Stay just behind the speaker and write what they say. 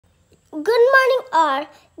Good morning all.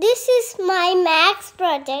 This is my maths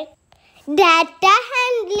project, data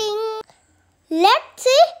handling. Let's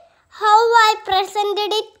see how I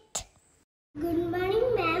presented it. Good morning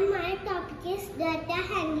ma'am. My topic is data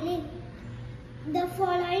handling. The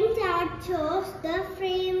following chart shows the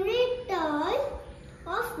favorite toys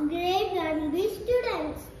of grade 1B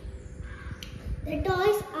students. The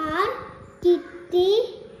toys are Kitty,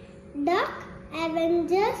 Duck,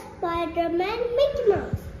 Avengers, Spider-Man, Mickey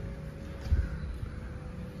Mouse.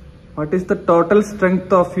 What is the total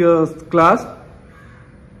strength of your class?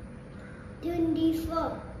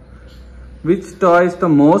 24. Which toy is the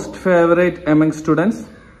most favorite among students?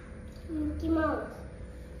 Mickey Mouse.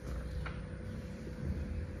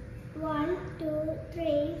 1, 2,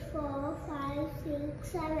 3, 4, 5,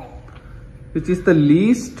 6, 7. Which is the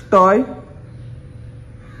least toy?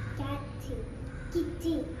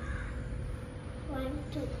 Kitty. 1,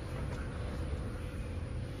 2.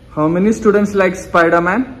 How many students like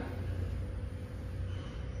Spider-Man? 1,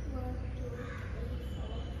 2,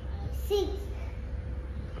 3, 4, 5, 6.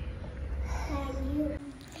 Thank you.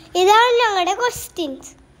 ഇതാണ് ഞങ്ങളുടെ questions.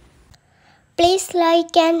 Please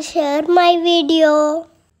like and share my video.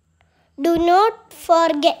 Do not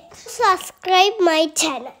forget to subscribe my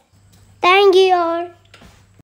channel. Thank you all.